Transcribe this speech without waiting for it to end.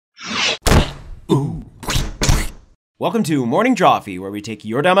Welcome to Morning Drawfee, where we take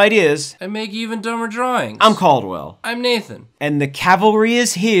your dumb ideas and make even dumber drawings. I'm Caldwell. I'm Nathan. And the cavalry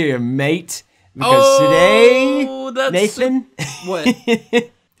is here, mate. Because today, Nathan, what?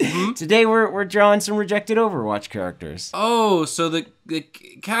 Today we're drawing some rejected Overwatch characters. Oh, so the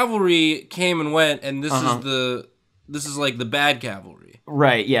cavalry came and went, and this is like the bad cavalry.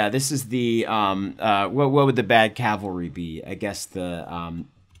 Right. Yeah. This is the what would the bad cavalry be? I guess the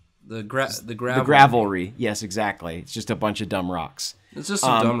gravelry. Yes, exactly. It's just a bunch of dumb rocks. It's just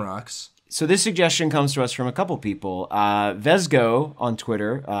some dumb rocks. So this suggestion comes to us from a couple people. Vesgo on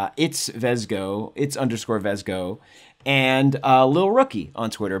Twitter. It's Vesgo. It's _Vesgo. And Lil Rookie on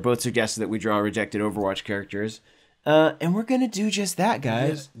Twitter. Both suggested that we draw rejected Overwatch characters. And we're going to do just that,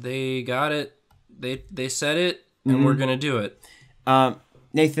 guys. Yeah, they got it. They said it, and we're going to do it.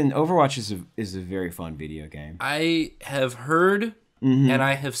 Nathan, Overwatch is a very fun video game. I have heard... and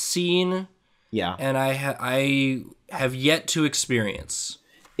I have seen, and I have yet to experience.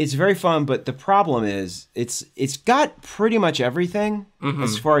 It's very fun, but the problem is it's got pretty much everything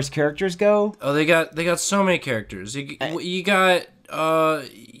as far as characters go. Oh, they got so many characters. You got you got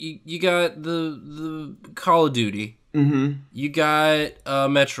the Call of Duty. You got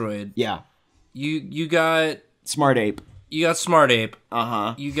Metroid. Yeah. You got Smart Ape. You got Smart Ape.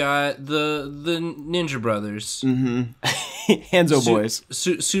 You got the Ninja Brothers. Hanzo Boys.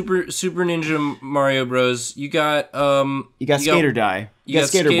 Super Ninja Mario Bros. You got Skater Die. You got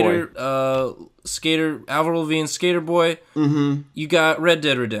Skater Boy. Skater Avril Lavigne Skater Boy. You got Red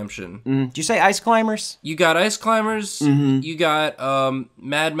Dead Redemption. Did you say Ice Climbers? You got Ice Climbers. You got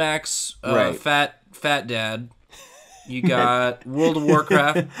Mad Max Fat Dad. You got World of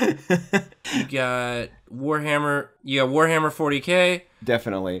Warcraft. You got Warhammer. You got Warhammer 40K.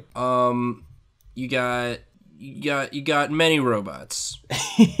 Definitely. You got many robots.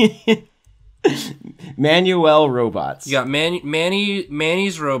 Manuel robots. You got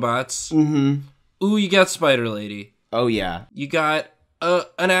Manny's robots. Ooh, you got Spider Lady. Oh yeah. You got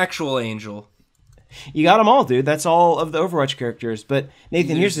an actual angel. You got them all, dude. That's all of the Overwatch characters. But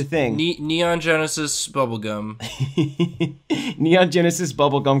Nathan, here's the thing: Neon Genesis Bubblegum. Neon Genesis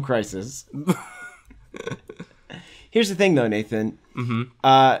Bubblegum Crisis. Here's the thing, though, Nathan.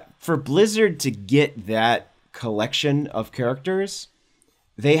 For Blizzard to get that collection of characters,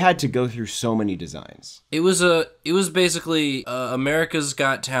 they had to go through so many designs. It was basically America's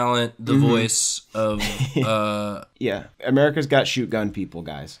Got Talent, the voice of yeah, America's Got Shoot Gun people,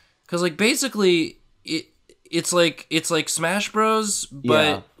 guys. Because like basically it's like Smash Bros,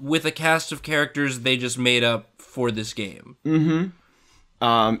 but with a cast of characters they just made up for this game.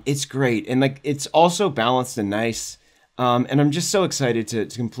 It's great, and like it's also balanced and nice. And I'm just so excited to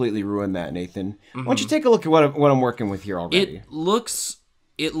completely ruin that, Nathan. Why don't you take a look at what I'm working with here already?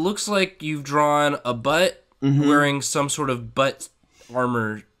 It looks like you've drawn a butt wearing some sort of butt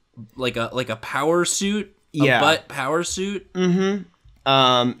armor, like a power suit. A butt power suit.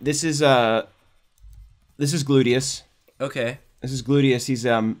 This is Gluteus. Okay. This is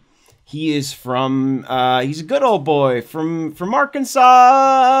Gluteus. He is from he's a good old boy from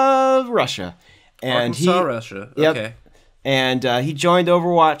Arkansas, Russia. And Russia. Yep. Okay. And he joined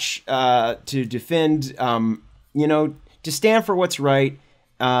Overwatch to defend, to stand for what's right,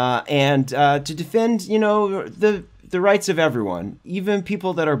 and to defend, the rights of everyone, even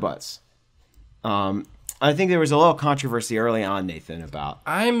people that are butts. I think there was a little controversy early on, Nathan, about.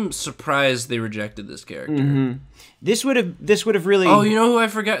 I'm surprised they rejected this character. This would have really. Oh, you know who I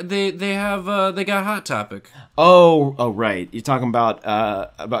forgot? They got Hot Topic. Oh, right. You're talking about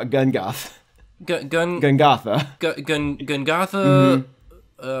Gungoth. Gungotha. Gungotha.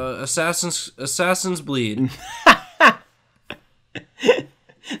 Assassins bleed.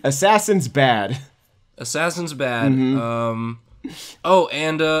 Assassin's bad. Assassin's bad. Oh,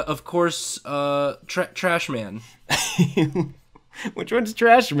 and of course, Trash Man. Which one's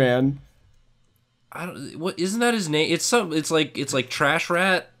Trash Man? I don't. What isn't that his name? It's like Trash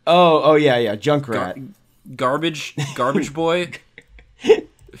Rat. Oh yeah, Junk Rat. Garbage boy.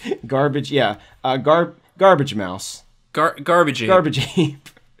 Garbage, yeah. Garbage Mouse. Garbage Ape. Garbage Ape.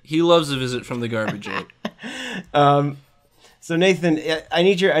 He loves a visit from the Garbage Ape. So Nathan, I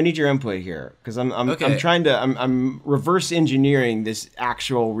need your input here because I'm reverse engineering this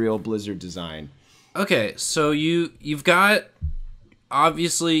actual real Blizzard design. Okay, so you've got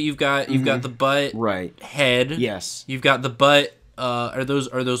obviously you've got the butt head. Yes. You've got the butt. Are those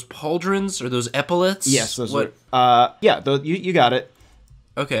pauldrons? Are those epaulets? Yes, those are. You got it.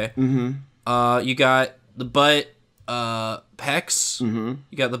 Okay. You got the butt pecs.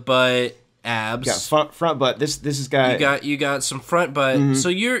 You got the butt abs. Got front butt. This is got you got some front butt. So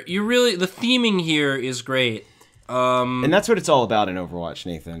you're really, the theming here is great. And that's what it's all about in Overwatch,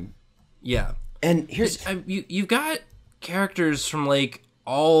 Nathan. Yeah. And here's you've got characters from like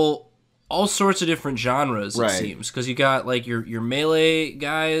all sorts of different genres, it seems, because you got like your melee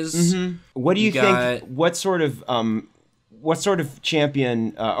guys. What do you think? What sort of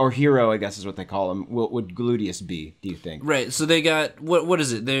champion or hero, I guess is what they call him, would Gluteus be? Do you think? Right. So they got what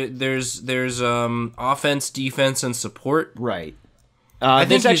is it? There's offense, defense, and support. Right. I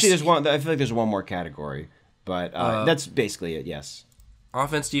think there's one. I feel like there's one more category, but that's basically it. Yes.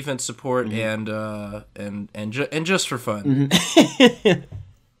 Offense, defense, support, and just for fun.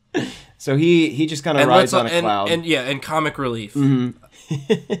 So he just kind of rides on a cloud. And comic relief. And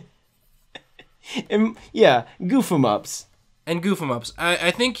goof 'em ups. And goof 'em ups.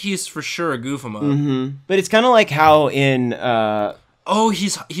 I think he's for sure a goof 'em up. But it's kind of like how in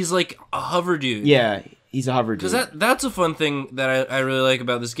he's like a hover dude. Yeah, he's a hover dude. Because that's a fun thing that I really like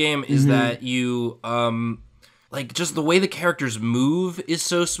about this game is that you like just the way the characters move is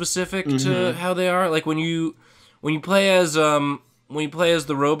so specific to how they are. Like when you play as the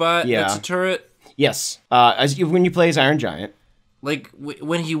robot that's a turret. Yes. When you play as Iron Giant. Like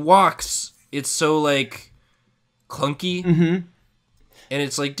when he walks, it's so like clunky. And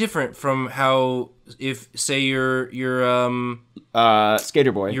it's like different from how if say you're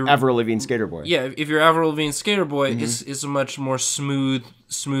Skater Boy, Avril Lavigne Skater Boy. Yeah, if you're Avril Lavigne Skater Boy, it's a much more smooth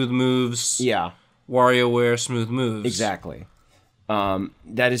moves. Yeah. WarioWare smooth moves. Exactly.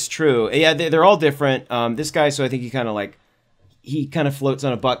 That is true. Yeah, they're all different. This guy, so I think he kind of floats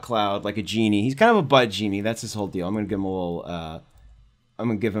on a butt cloud like a genie. He's kind of a butt genie. That's his whole deal. I'm gonna give him a little. I'm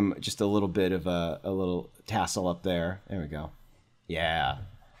gonna give him just a little bit of a little tassel up there. There we go. Yeah.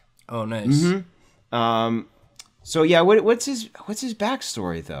 Oh, nice. So yeah, what's his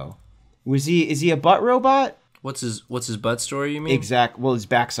backstory though? Is he a butt robot? What's his butt story, you mean? Well, his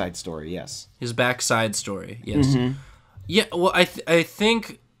backside story, yes. His backside story, yes. Yeah, well, I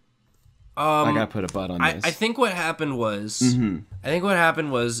think I gotta put a butt on this. I think what happened was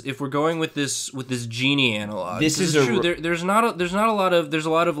if we're going with this genie analog, this is true. There's a lot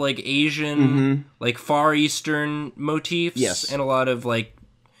of like Asian, like Far Eastern motifs, yes, and a lot of like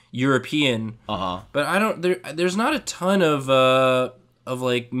European. But there's not a ton of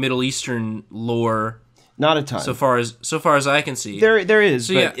like Middle Eastern lore. Not a ton. So far as I can see. There is,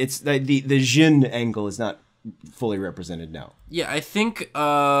 so, but yeah. It's the Jin angle is not fully represented now. Yeah, I think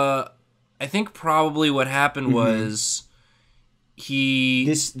probably what happened was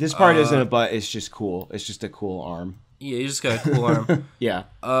this part isn't a butt, it's just cool. It's just a cool arm. Yeah, you just got a cool arm. Yeah.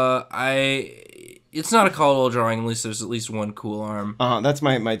 It's not a call drawing unless there's at least one cool arm. That's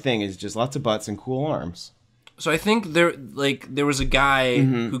my thing, is just lots of butts and cool arms. So I think there was a guy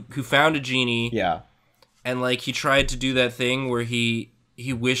who found a genie. Yeah. And like he tried to do that thing where he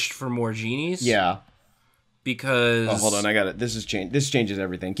wished for more genies. Yeah. Because hold on, I got it. This changes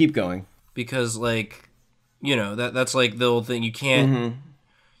everything. Keep going. Because like, you know, that's like the old thing. You can't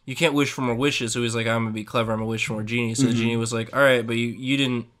wish for more wishes. So he's like, I'm gonna be clever. I'm gonna wish for more genies. So the genie was like, all right, but you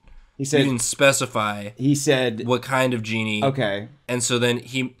didn't. He said, you didn't specify. He said what kind of genie. Okay. And so then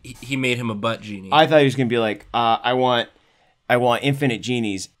he made him a butt genie. I thought he was gonna be like, I want infinite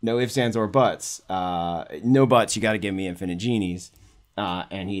genies, no ifs, ands, or buts. No buts. You got to give me infinite genies.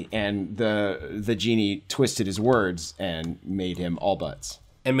 And the genie twisted his words and made him all butts.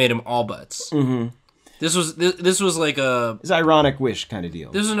 This was like it's an ironic wish kind of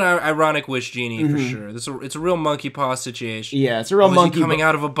deal. This is an ironic wish genie for sure. It's a real monkey paw situation. Yeah, it's a real monkey. Is he coming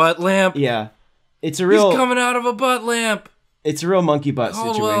out of a butt lamp? Yeah, he's coming out of a butt lamp. It's a real monkey butt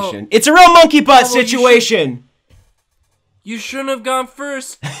situation. It's a real monkey butt situation. You shouldn't have gone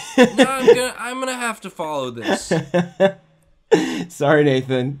first. Now I'm gonna have to follow this. Sorry,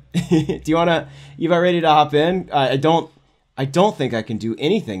 Nathan. You've about ready to hop in? I don't think I can do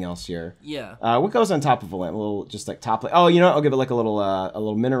anything else here. Yeah. What goes on top of a lamp? A little, just like top. Oh, you know what? I'll give it like a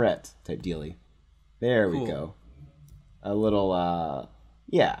little minaret type dealy. There we go. A little,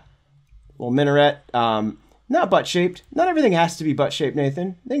 yeah, little minaret. Not butt shaped. Not everything has to be butt shaped,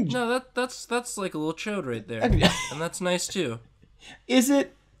 Nathan. No, that's like a little chode right there, and that's nice too. Is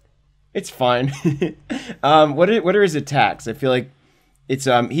it? It's fine. What are his attacks? I feel like it's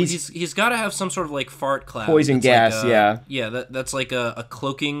he's got to have some sort of like fart cloud, poison gas. That's like a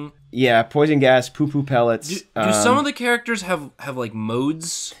cloaking. Yeah, poison gas, poo poo pellets. Do some of the characters have like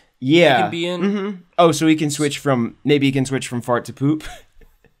modes? Yeah, he can be in. Oh, so he can switch from fart to poop.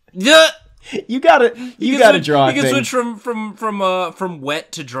 Yeah. You gotta draw. You can switch from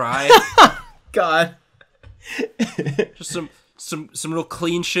wet to dry. God. Just some real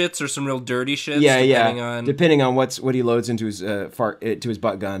clean shits or some real dirty shits. Depending on what he loads into his to his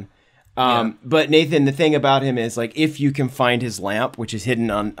butt gun. But Nathan, the thing about him is like if you can find his lamp, which is hidden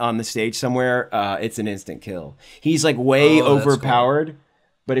on the stage somewhere, it's an instant kill. He's like way overpowered. Cool.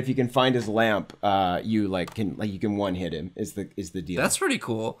 But if you can find his lamp, you can one hit him. Is the deal? That's pretty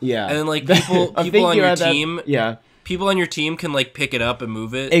cool. Yeah, and then like people on your team, people on your team can like pick it up and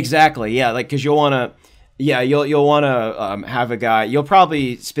move it. Exactly. Yeah, like because you'll want to. Yeah, you'll want to have a guy. You'll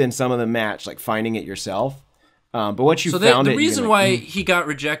probably spend some of the match like finding it yourself. But once you found it, the reason why he got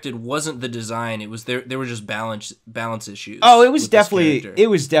rejected wasn't the design. It was there were just balance issues. Oh, it was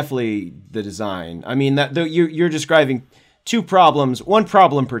definitely the design. I mean that you're describing two problems, one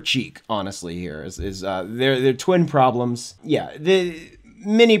problem per cheek. Honestly, here is they're twin problems. Yeah, the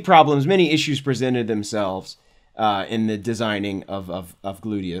many issues presented themselves in the designing of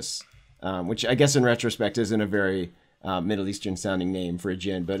Gluteus, which I guess in retrospect isn't a very Middle Eastern sounding name for a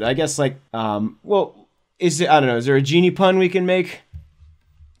djinn, but I guess like is there a genie pun we can make?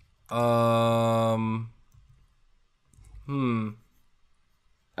 I'm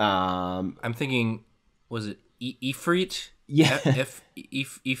thinking, was it Ifrit? Yeah.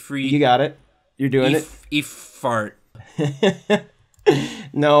 Ifrit. You got it. You're doing it. Ifart.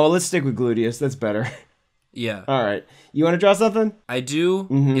 No, let's stick with Gluteus. That's better. Yeah. All right. You want to draw something? I do.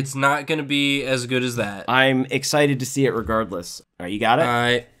 Mm-hmm. It's not going to be as good as that. I'm excited to see it regardless. All right, you got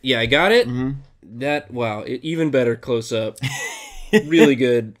it? Yeah, I got it. Mm-hmm. Even better close up. Really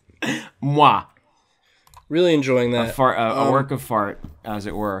good. Mwah. Really enjoying that. A work of fart, as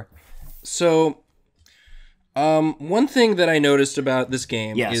it were. So, one thing that I noticed about this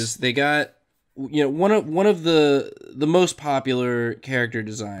game is they got, one of the most popular character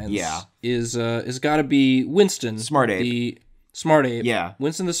designs. Yeah. Is got to be Winston, Smart Ape. The Smart Ape. Yeah.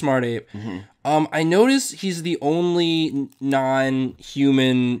 Winston the Smart Ape. Mm-hmm. I noticed he's the only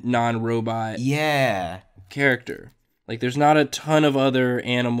non-human, non-robot character. Like, there's not a ton of other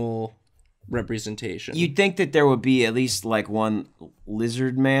animal representation. You'd think that there would be at least, like, one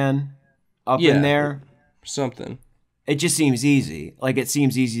lizard man up in there. Something. It just seems easy. Like, it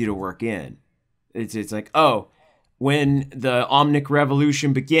seems easy to work in. It's like, oh, when the Omnic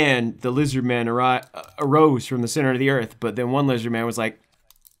Revolution began, the lizard man arose from the center of the earth. But then one lizard man was like,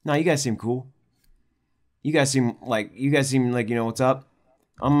 "No, you guys seem cool. You guys seem like you know what's up.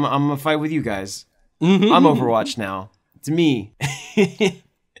 I'm gonna fight with you guys. I'm Overwatch now. It's me.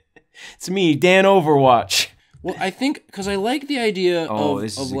 It's me, Dan Overwatch." Well, I think because I like the idea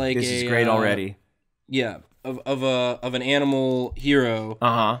this is great already. Yeah, of an animal hero.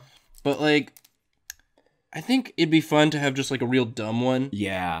 But like, I think it'd be fun to have just like a real dumb one.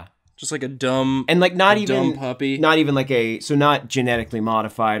 Yeah. Just like a dumb and like not even dumb puppy. Not even like not genetically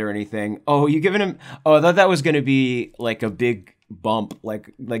modified or anything. Oh, you giving him I thought that was gonna be like a big bump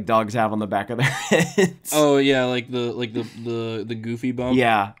like dogs have on the back of their heads. Oh yeah, like the goofy bump.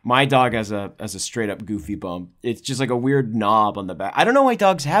 Yeah. My dog has a straight up goofy bump. It's just like a weird knob on the back. I don't know why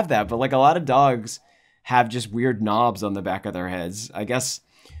dogs have that, but like a lot of dogs have just weird knobs on the back of their heads. I guess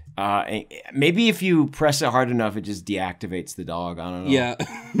maybe if you press it hard enough, it just deactivates the dog. I don't know. Yeah,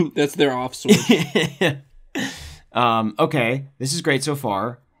 that's their off switch. Okay, this is great so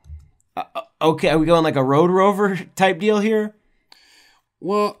far. Okay, are we going like a Road Rover type deal here?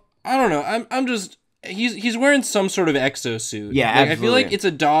 Well, I don't know. I'm just he's wearing some sort of exosuit. Yeah, like, I feel like it's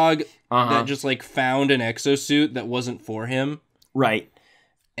a dog that just like found an exosuit that wasn't for him. Right.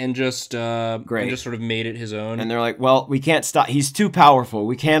 And just great. And just sort of made it his own. And they're like, well, we can't stop. He's too powerful.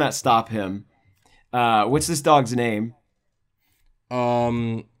 We cannot stop him. What's this dog's name?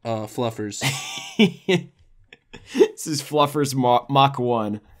 Fluffers. This is Fluffers Mach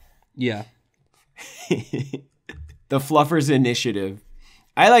 1. Yeah. The Fluffers Initiative.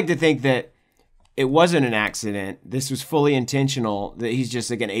 I like to think that it wasn't an accident. This was fully intentional. That he's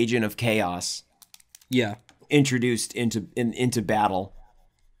just like an agent of chaos. Yeah. Introduced into battle.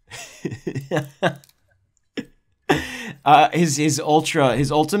 His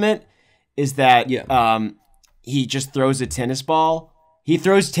ultimate is that he just throws a tennis ball. He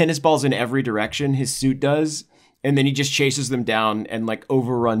throws tennis balls in every direction. His suit does, and then he just chases them down and like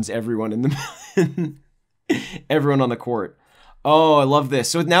overruns everyone in the everyone on the court. Oh, I love this.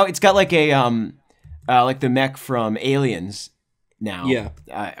 So now it's got like a like the mech from Aliens now. Yeah,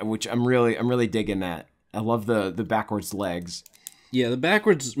 which I'm really digging that. I love the backwards legs. Yeah, the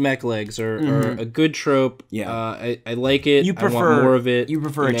backwards mech legs are a good trope. Yeah. I like it. I want more of it. You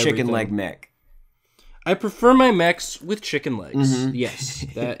prefer a chicken leg mech. I prefer my mechs with chicken legs. Yes.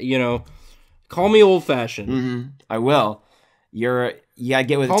 That, call me old fashioned. I will. You gotta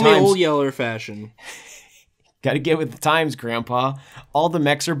get with Call the times. me old yeller fashion. Gotta get with the times, Grandpa. All the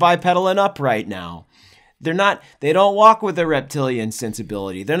mechs are bipedal and upright now. They don't walk with a reptilian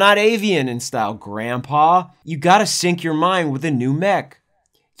sensibility. They're not avian in style, Grandpa. You gotta sync your mind with a new mech.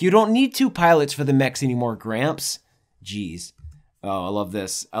 You don't need 2 pilots for the mechs anymore, Gramps. Jeez. Oh, I love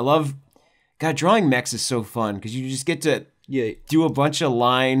this. God, drawing mechs is so fun because you just get to do a bunch of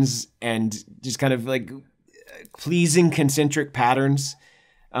lines and just kind of like pleasing concentric patterns.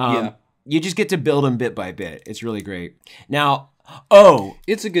 You just get to build them bit by bit. It's really great. Now,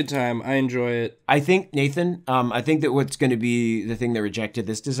 it's a good time. I enjoy it. I think, Nathan, I think that what's going to be the thing that rejected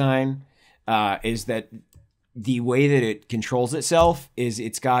this design is that the way that it controls itself is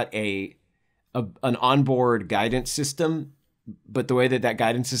it's got an onboard guidance system, but the way that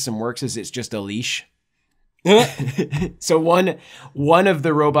guidance system works is it's just a leash. So one of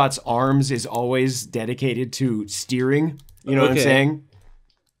the robot's arms is always dedicated to steering. You know what I'm saying?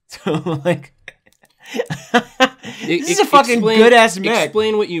 So like, this is a fucking good ass mech.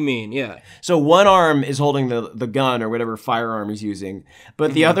 Explain what you mean. Yeah. So one arm is holding the gun or whatever firearm he's using,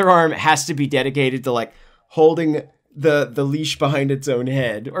 but the other arm has to be dedicated to like holding the leash behind its own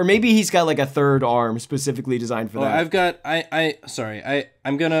head, or maybe he's got like a third arm specifically designed for that. I've got I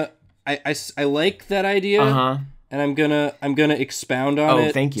like that idea, and I'm gonna expound on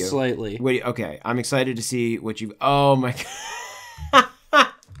it. Thank you. Slightly. Wait, okay, I'm excited to see what you. Oh my god.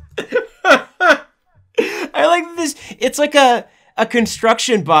 I like this. It's like a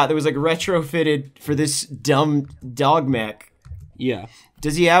construction bot that was like retrofitted for this dumb dog mech. Yeah.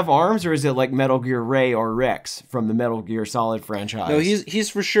 Does he have arms, or is it like Metal Gear Ray or Rex from the Metal Gear Solid franchise? No, he's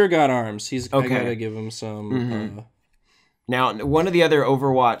for sure got arms. I gotta give him some. Now, one of the other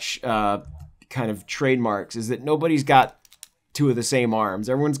Overwatch kind of trademarks is that nobody's got 2 of the same arms.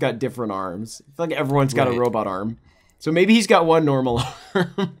 Everyone's got different arms. I feel like everyone's got a robot arm. So maybe he's got one normal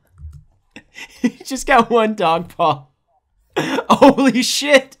arm. He's just got one dog paw. Holy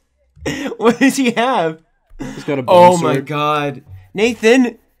shit! What does he have? He's got a bone sword. My god.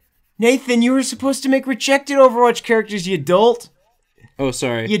 Nathan, you were supposed to make rejected Overwatch characters, you dolt. Oh,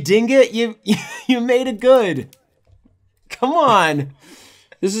 sorry. You dingot. You made it good. Come on.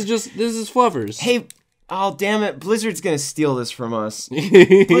 This is fluffers. Hey, oh damn it! Blizzard's gonna steal this from us.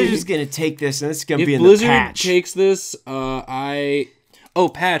 Blizzard's gonna take this, and this is gonna be in Blizzard the patch. Takes this,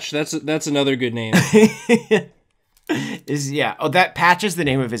 Patch. That's another good name. That Patch is the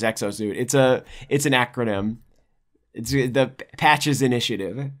name of his exosuit. It's an acronym. It's the Patches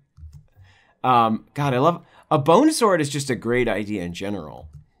Initiative. God, I love a bone sword is just a great idea in general.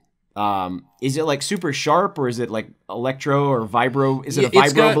 Is it like super sharp, or is it like electro or vibro? Is it a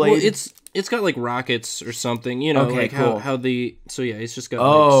vibro blade? Well, it's got like rockets or something, you know, okay, like cool. how the it's just got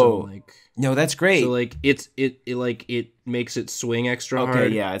like some like no, that's great. So like it makes it swing extra hard.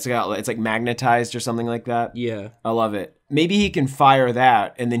 Okay, yeah, it's like magnetized or something like that. Yeah, I love it. Maybe he can fire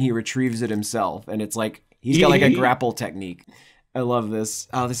that and then he retrieves it himself, and it's like he's got like a grapple technique. I love this.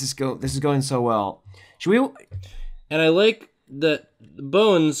 Oh, this is going so well. Should we? And I like that the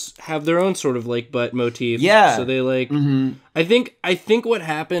bones have their own sort of like butt motif. Yeah. So they like. I think what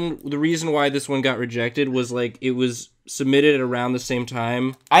happened. The reason why this one got rejected was like it was submitted around the same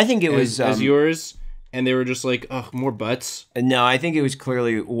time. I think it was as yours, and they were just like, oh, more butts. No, I think it was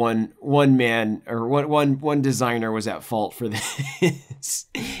clearly one man or one designer was at fault for this.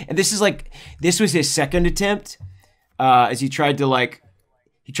 And this was his second attempt, as he tried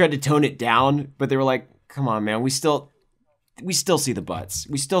to tone it down, but they were like, come on, man, we still see the butts.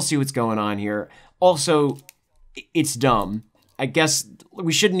 We still see what's going on here. Also, it's dumb. I guess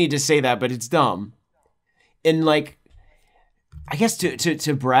we shouldn't need to say that, but it's dumb. And like, I guess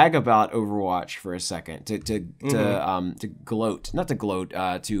to brag about Overwatch for a second, to gloat, not to gloat,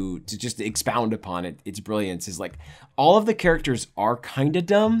 to just expound upon its brilliance is like all of the characters are kind of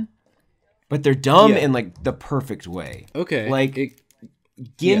dumb, but they're dumb in like the perfect way. Okay. Like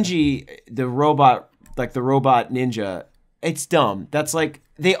Genji, the robot, like the robot ninja, it's dumb. That's like,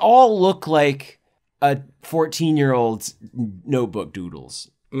 they all look like a 14-year-old's notebook doodles.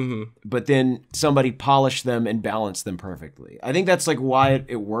 But then somebody polished them and balanced them perfectly. I think that's like why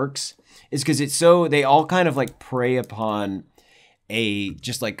it works, is because they all kind of like prey upon a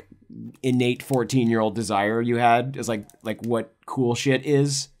just like innate 14-year-old desire you had, is like what cool shit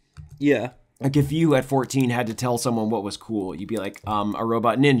is. Yeah. Like if you at 14 had to tell someone what was cool, you'd be like, a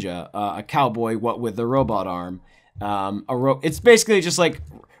robot ninja, a cowboy, what with the robot arm, it's basically just like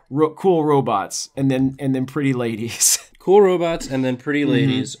cool robots and then pretty ladies. Cool robots and then pretty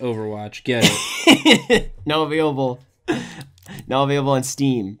ladies. Overwatch, get it? Now available on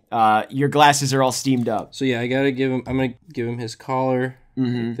Steam. Your glasses are all steamed up. So yeah, I'm gonna give him his collar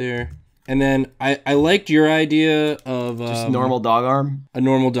right there. And then I liked your idea of just normal dog arm. A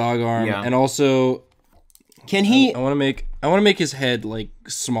normal dog arm, yeah. And also, can he? I want to make his head like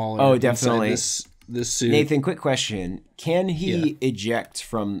smaller. Oh, definitely. This suit. Nathan, quick question: can he eject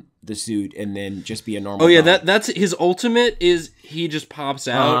from the suit and then just be a normal? Oh yeah, dog? that's his ultimate. Is he just pops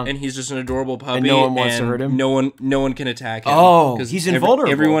out and he's just an adorable puppy, and no one wants to hurt him. No one can attack him. Oh, he's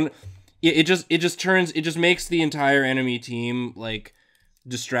invulnerable. Everyone. It just makes the entire enemy team like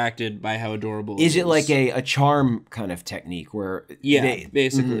distracted by how adorable it is. Is it like a charm kind of technique where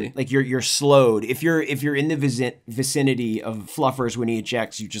basically like you're slowed if you're in the vicinity of Fluffers when he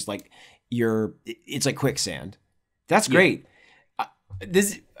ejects, you just like it's like quicksand. That's great.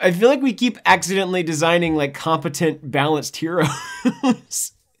 I feel like we keep accidentally designing like competent balanced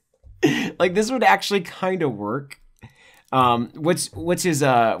heroes. Like this would actually kind of work. What's his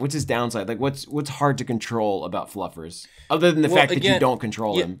downside? Like what's hard to control about Fluffers, other than the fact that you don't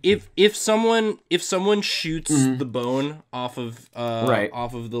control him? If someone shoots the bone off of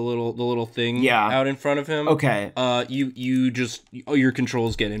the little thing out in front of him, okay, your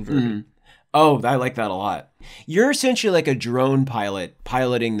controls get inverted. Oh, I like that a lot. You're essentially like a drone pilot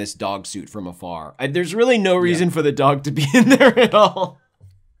piloting this dog suit from afar. There's really no reason for the dog to be in there at all,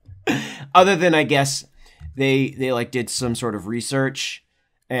 other than I guess. They like did some sort of research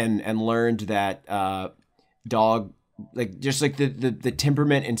and learned that dog, like just like the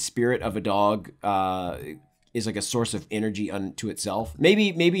temperament and spirit of a dog is like a source of energy unto itself.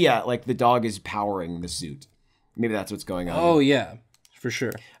 Maybe like the dog is powering the suit. Maybe that's what's going on. Oh yeah, for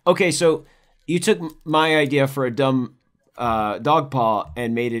sure. Okay, so you took my idea for a dumb dog paw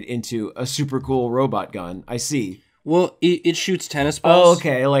and made it into a super cool robot gun. I see. Well, it shoots tennis balls. Oh,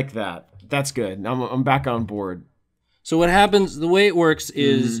 okay, I like that. That's good. I'm back on board. So what happens? The way it works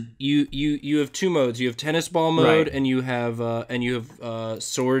is you have two modes. You have tennis ball mode, and you have bone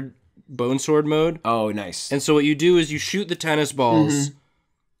sword mode. Oh, nice. And so what you do is you shoot the tennis balls,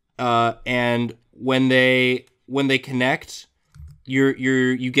 and when they connect,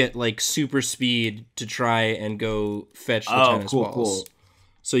 you get like super speed to try and go fetch the tennis balls. Cool.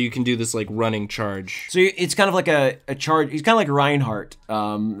 So you can do this like running charge. So it's kind of like a charge. He's kind of like Reinhardt,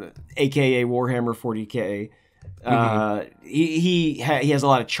 aka Warhammer 40K. He has a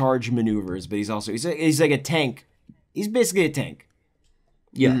lot of charge maneuvers, but he's like a tank. He's basically a tank.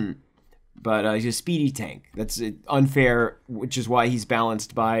 Yeah, but he's a speedy tank. That's unfair, which is why he's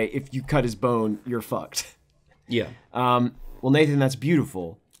balanced by if you cut his bone, you're fucked. Yeah. Well, Nathan, that's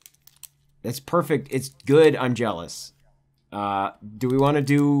beautiful. That's perfect. It's good. I'm jealous. Do we want to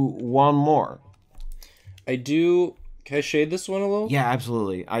do one more? I do. Can I shade this one a little? Yeah,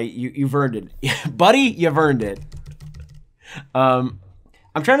 absolutely. You've earned it. Buddy, you've earned it. I'm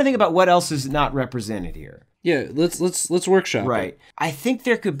trying to think about what else is not represented here. Yeah, let's workshop. Right. I think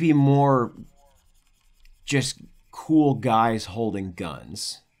there could be more just cool guys holding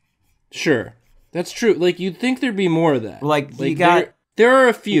guns. Sure. That's true. Like you'd think there'd be more of that. Like you got There are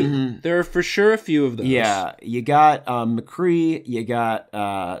a few. There are for sure a few of those. Yeah, you got McCree, you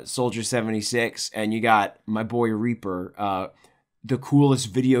got Soldier 76, and you got my boy Reaper, the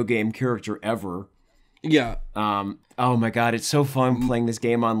coolest video game character ever. Yeah. Oh my god, it's so fun playing this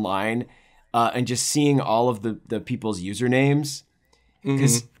game online and just seeing all of the people's usernames.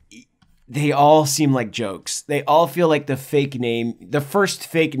 Because they all seem like jokes. They all feel like the first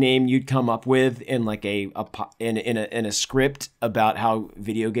fake name you'd come up with in like in a script about how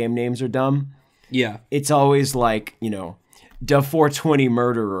video game names are dumb. Yeah, it's always like, you know, the 420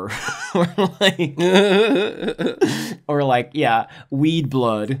 murderer, or like Weed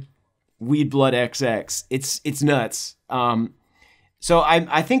Blood XX. It's nuts. So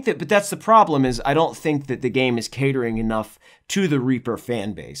I think that, but that's the problem is I don't think that the game is catering enough to the Reaper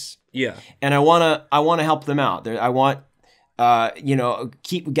fan base. Yeah, and I wanna help them out. I want, got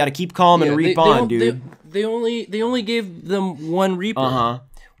to keep calm and reap on, dude. They only gave them one Reaper.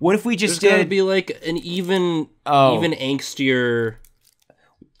 What if we just There's gotta be like an even angstier,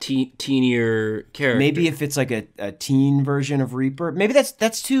 teenier character. Maybe if it's like a teen version of Reaper. Maybe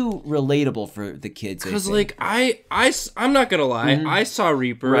that's too relatable for the kids. Because like I'm not gonna lie, I saw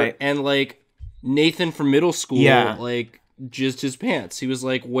Reaper and like Nathan from middle school, like jizzed his pants. He was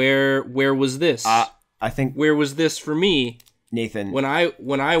like, where was this? I think where was this for me, Nathan? When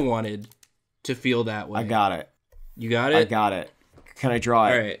I wanted to feel that way. I got it. You got it? I got it. Can I draw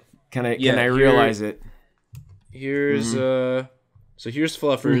it? All right. Can I realize it? Here's so here's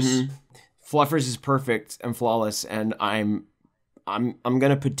Fluffers. Fluffers is perfect and flawless, and I'm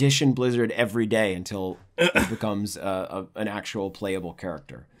gonna petition Blizzard every day until it becomes an actual playable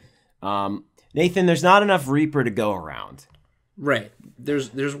character. Nathan, there's not enough Reaper to go around. Right.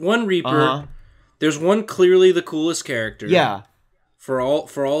 There's one Reaper. There's one clearly the coolest character. Yeah. For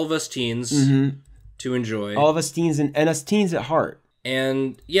all of us teens to enjoy. All of us teens and us teens at heart.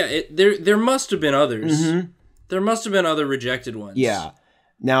 And yeah, there must have been others. There must have been other rejected ones. Yeah.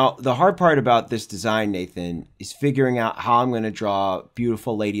 Now, the hard part about this design, Nathan, is figuring out how I'm going to draw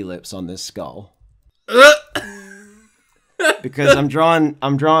beautiful lady lips on this skull. Because I'm drawing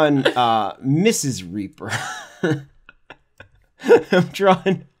Mrs. Reaper.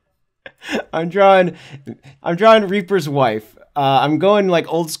 I'm drawing Reaper's wife. I'm going like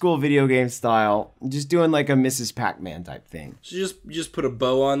old school video game style. I'm just doing like a Mrs. Pac-Man type thing. So you just put a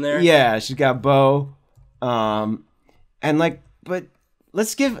bow on there? Yeah, she's got a bow. And like, but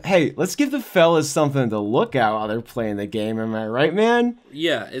let's give the fellas something to look at while they're playing the game. Am I right, man?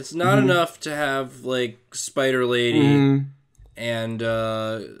 Yeah, it's not enough to have like Spider Lady and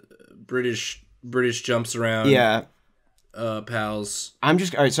British jumps around. Yeah. Pals. All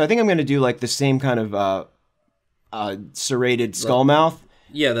right, so I think I'm gonna do like the same kind of serrated skull mouth.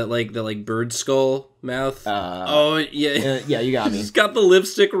 Yeah, that like bird skull mouth. Yeah, you got me. She's got the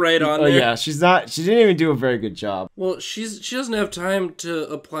lipstick right on there. Yeah, she didn't even do a very good job. Well, she doesn't have time to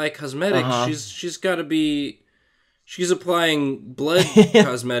apply cosmetics. She's applying blood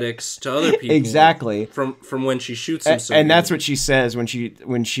cosmetics to other people. Exactly. From when she shoots them. And that's what she says when she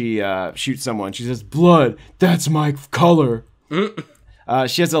shoots someone. She says, "Blood, that's my color."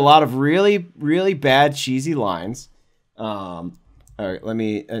 She has a lot of really, really bad cheesy lines. All right, let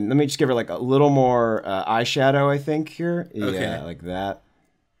me just give her like a little more eyeshadow, I think, here. Okay. Yeah, like that.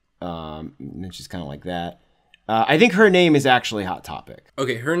 And then she's kind of like that. I think her name is actually Hot Topic.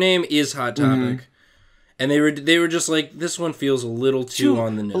 Okay, her name is Hot Topic. And they were just like, this one feels a little too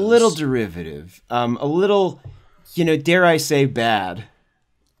on the nose. A little derivative. A little, dare I say bad.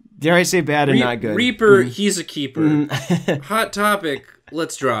 Dare I say bad and not good. Reaper, he's a keeper. Hot Topic,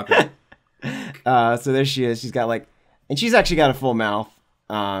 let's drop it. So there she is. She's got like, and she's actually got a full mouth.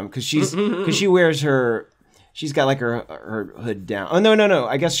 Because she wears she's got like her hood down. Oh, no.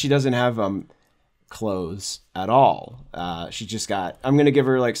 I guess she doesn't have clothes at all. She just got, I'm going to give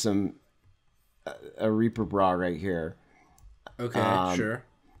her like a Reaper bra right here. Okay, sure.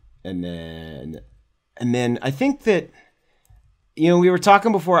 And then I think that, we were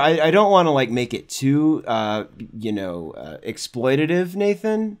talking before, I don't want to like make it too, exploitative,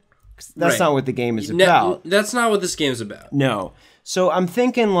 Nathan. That's not what the game is about. That's not what this game's about. No. So I'm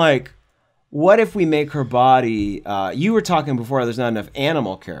thinking like, what if we make her body, you were talking before, there's not enough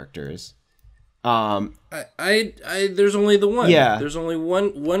animal characters. There's only the one. Yeah. There's only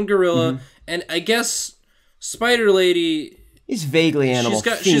one gorilla, and I guess Spider Lady is vaguely animal.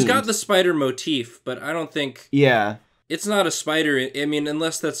 She's got the spider motif, but I don't think. Yeah. It's not a spider. I mean,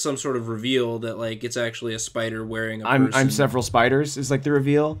 unless that's some sort of reveal that like it's actually a spider wearing a person. I'm several spiders is like the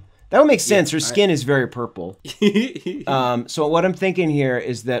reveal. That would make sense. Her skin is very purple. So what I'm thinking here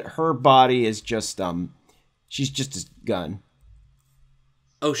is that her body is just she's just a gun.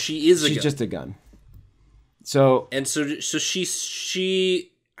 Oh, she's just a gun. So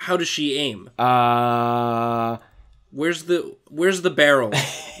she how does she aim? Where's the barrel?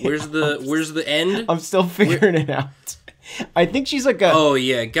 Where's the end? I'm still figuring it out. I think she's like a. Oh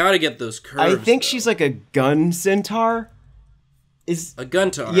yeah, gotta get those curves. I think she's like a gun centaur. Is a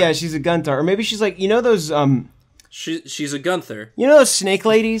guntar? Yeah, she's a guntar, or maybe she's like those She's a Gunther. You know those snake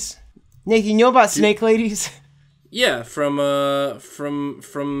ladies? Nathan, you know about snake ladies? Yeah, from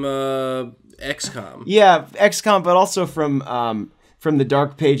XCOM. Yeah, XCOM, but also from the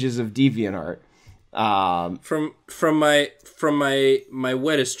dark pages of DeviantArt. From my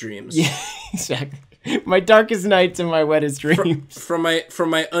wettest dreams. Yeah, exactly. My darkest nights and my wettest dreams. From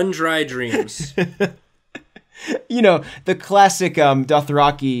my undry dreams. The classic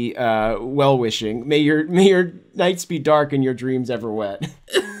Dothraki well-wishing. May your nights be dark and your dreams ever wet.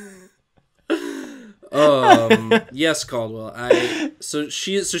 Yes, Caldwell. So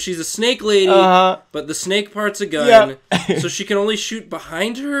she's a snake lady, but the snake part's a gun, so she can only shoot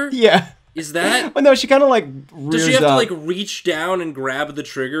behind her. Yeah, is that? Well, no, she kind of like. Does she have to like reach down and grab the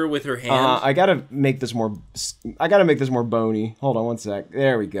trigger with her hand? I gotta make this more bony. Hold on one sec.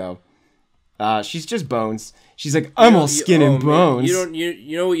 There we go. She's just bones. She's like, I'm all skin and bones.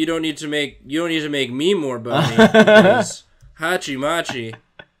 You know what you don't need to make me more bony. Hachi machi.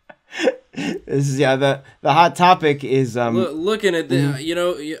 This is the hot topic is looking at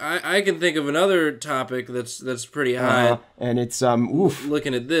the I can think of another topic that's pretty hot, and it's oof.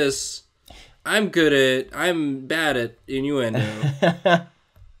 Looking at this, I'm bad at innuendo.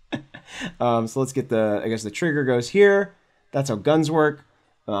 So let's get the trigger goes here. That's how guns work.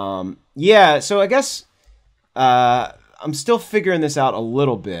 So I guess I'm still figuring this out a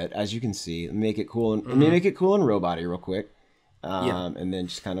little bit, as you can see. Let me make it cool and let me make it cool and robot-y real quick. And then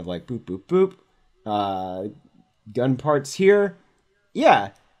just kind of like boop, boop, boop. Gun parts here. Yeah.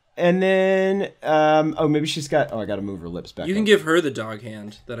 And then, oh, maybe she's got, I got to move her lips back. You can give her the dog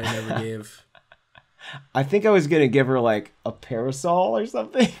hand that I never gave. I think I was going to give her like a parasol or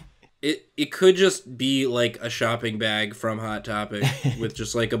something. It could just be like a shopping bag from Hot Topic with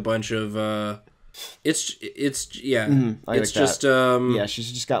just like a bunch of, it's yeah, it's just, yeah,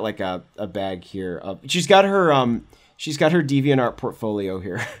 she's just got like a bag here. She's got her DeviantArt portfolio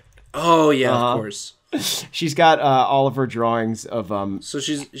here. Oh yeah, of course. She's got all of her drawings of So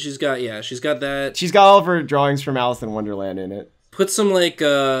she's got that. She's got all of her drawings from Alice in Wonderland in it. Put some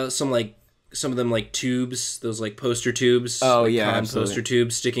of them like tubes, those like poster tubes. Oh like yeah, poster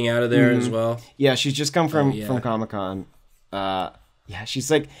tubes sticking out of there as well. Yeah, she's just come from Comic-Con. Yeah,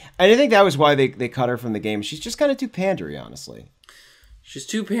 she's like, I think that was why they cut her from the game. She's just kind of too pandery, honestly. She's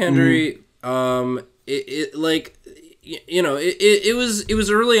too pandery. It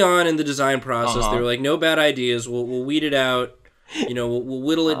was early on in the design process. They were like, no bad ideas. We'll weed it out. We'll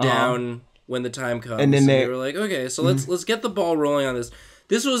whittle it down when the time comes. And then they were like, okay, so let's get the ball rolling on this.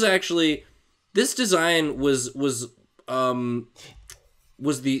 This design was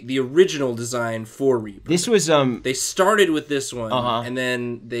the original design for Reaper. This was they started with this one, and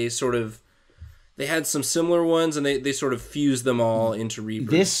then they had some similar ones, and they sort of fused them all into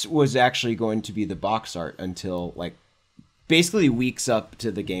Reaper. This was actually going to be the box art until like basically weeks up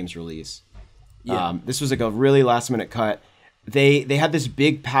to the game's release. Yeah. This was like a really last minute cut. They had this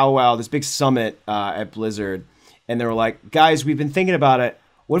big powwow, this big summit at Blizzard, and they were like, guys, we've been thinking about it.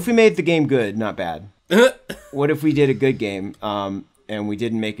 What if we made the game good, not bad? What if we did a good game, and we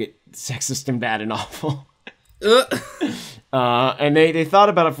didn't make it sexist and bad and awful? And they thought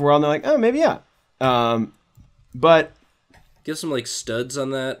about it for a while, and they're like, oh, maybe yeah. But get some like studs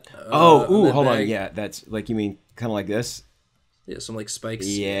on that. Hold on. Yeah, that's like, you mean kind of like this? Yeah, some like spikes.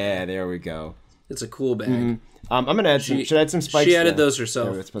 Yeah, there we go. It's a cool bag. I'm gonna add some. Should I add some spikes? She added those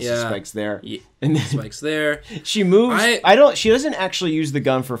herself. Let's put some spikes there. Yeah. And then, spikes there. She moves. She doesn't actually use the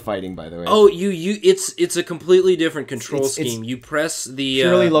gun for fighting, by the way. Oh, it's a completely different control scheme. You press the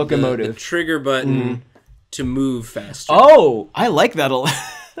purely locomotive the trigger button to move faster. Oh, I like that a lot.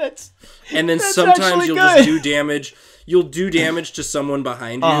 And then sometimes you'll just do damage. You'll do damage to someone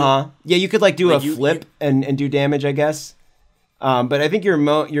behind you. Yeah, you could like do a flip and do damage, I guess. But I think your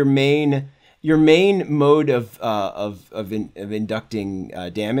main mode of inducting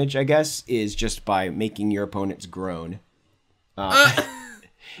damage, I guess, is just by making your opponents groan.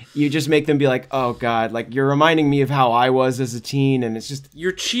 You just make them be like, "Oh God!" Like, you're reminding me of how I was as a teen, and it's just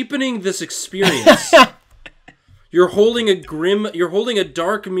you're cheapening this experience. You're holding a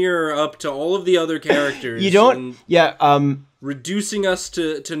dark mirror up to all of the other characters. You don't, reducing us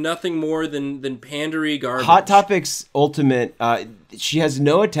to nothing more than pandery garbage. Hot Topic's ultimate, she has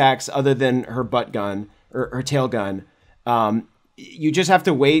no attacks other than her butt gun, or her tail gun. You just have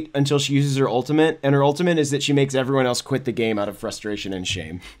to wait until she uses her ultimate, and her ultimate is that she makes everyone else quit the game out of frustration and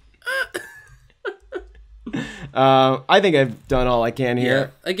shame. I think I've done all I can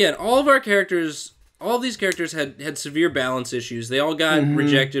here. Yeah. Again, all of these characters had severe balance issues. They all got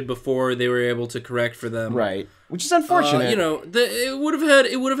rejected before they were able to correct for them. Right. Which is unfortunate. It would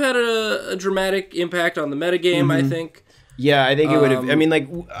have had a dramatic impact on the metagame, I think. Yeah, I think it would have. I mean, like,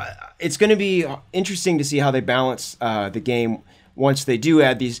 it's going to be interesting to see how they balance the game once they do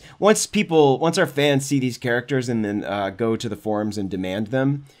add these. Once our fans see these characters and then go to the forums and demand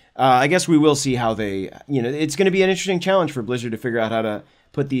them. I guess we will see how they. It's going to be an interesting challenge for Blizzard to figure out how to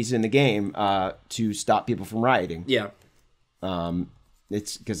put these in the game to stop people from rioting. Yeah.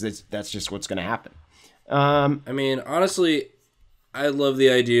 It's because that's just what's going to happen. I mean, honestly, I love the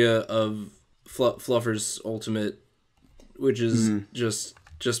idea of Fluffer's ultimate, which is just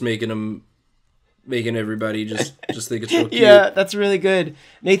making everybody just think it's real cute. Yeah, that's really good.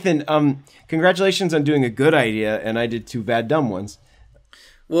 Nathan, congratulations on doing a good idea, and I did 2 bad dumb ones.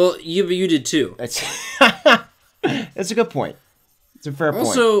 Well, you did too. That's a good point. It's a fair point.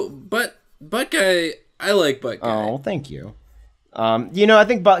 Also, Butt Guy, I like Butt Guy. Oh, thank you. I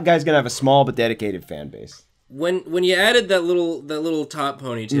think Butt Guy's gonna have a small but dedicated fan base. When you added that little top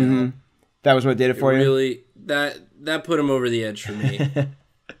ponytail, that was what did it for you. Really, that put him over the edge for me.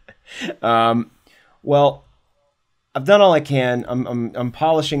 Well, I've done all I can. I'm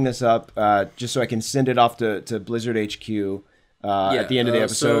polishing this up just so I can send it off to Blizzard HQ. At the end of the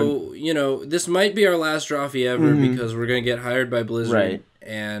episode. So, this might be our last Drawfee ever because we're going to get hired by Blizzard. Right.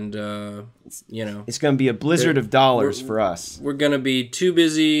 And, it's going to be a blizzard of dollars for us. We're going to be too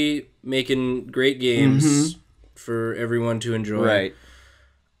busy making great games for everyone to enjoy. Right.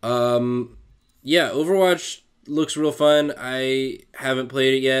 Yeah, Overwatch looks real fun. I haven't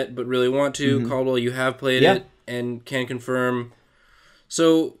played it yet, but really want to. Caldwell, you have played it and can confirm.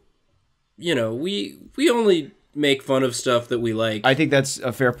 So, you know, we only make fun of stuff that we like. I think that's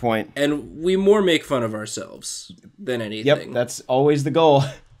a fair point. And we more make fun of ourselves than anything. Yep, that's always the goal.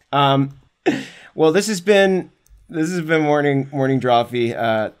 Well, this has been Morning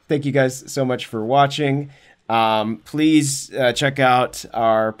Drawfee. Thank you guys so much for watching. Please check out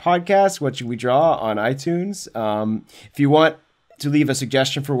our podcast, What Should We Draw, on iTunes. If you want to leave a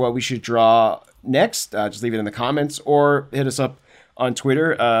suggestion for what we should draw next, just leave it in the comments or hit us up on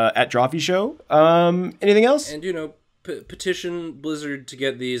Twitter at Drawfee Show. Anything else? And, you know, petition Blizzard to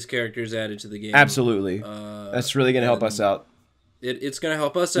get these characters added to the game. Absolutely. That's really going to help us out. It's going to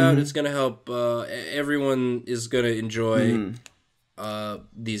help us out. It's going to help everyone is going to enjoy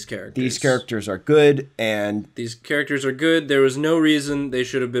these characters. These characters are good, and these characters are good. There was no reason they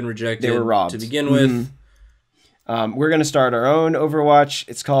should have been rejected. They were robbed to begin with. We're going to start our own Overwatch.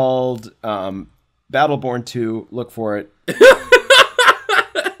 It's called Battleborn 2. Look for it.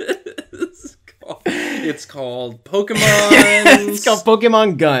 It's called Pokemon. It's called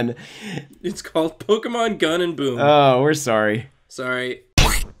Pokemon Gun. It's called Pokemon Gun and Boom. Oh, we're sorry. Sorry.